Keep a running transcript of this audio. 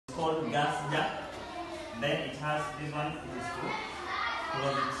called gas jar. Then it has this one is to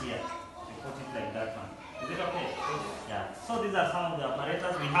close it here. We put it like that one. Is it okay? Yeah. So these are some of the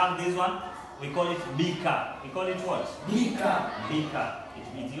apparatus. We have this one. We call it beaker. We call it what? Beaker. Beaker.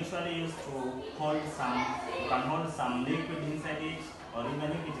 It is usually used to hold some. You can hold some liquid inside it, or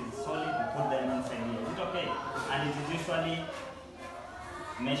even if it is solid, you put them inside here. Is it okay? And it is usually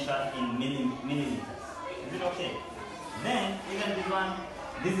measured in milliliters. Is it okay? Then even this one.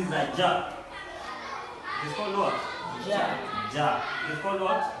 This is a jar. It's called what? Jar. Jar. It's called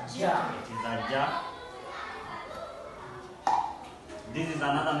what? Jar. It is a jar. This is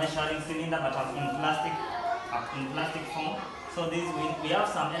another measuring cylinder, but in plastic form. So this we have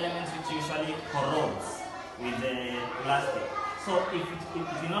some elements which usually corrodes with the plastic. So if it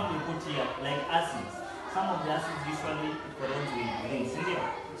will not be put here, like acids, some of the acids usually corrodes with things, isn't it?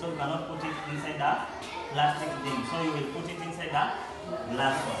 So you cannot put it inside the plastic thing. So you will put it inside the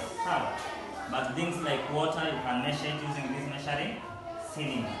glass one. How? But things like water, you can measure it using this measuring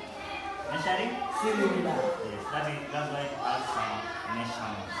cylinder. Measuring Cylinder. Yes, that's why it has some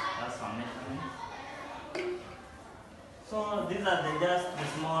measurements. That's some measurements. So these are just the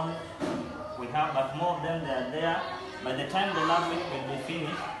small we have, but more of them they are there. By the time the lab week will be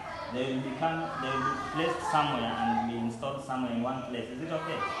finished, they will be placed somewhere and be installed somewhere in one place. Is it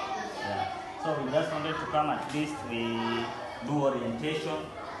okay? Yeah. So we just wanted to come at least we do orientation.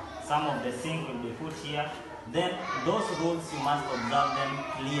 Some of the sink will be put here. Then those rules you must observe them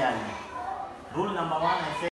clearly. Rule number 1, I say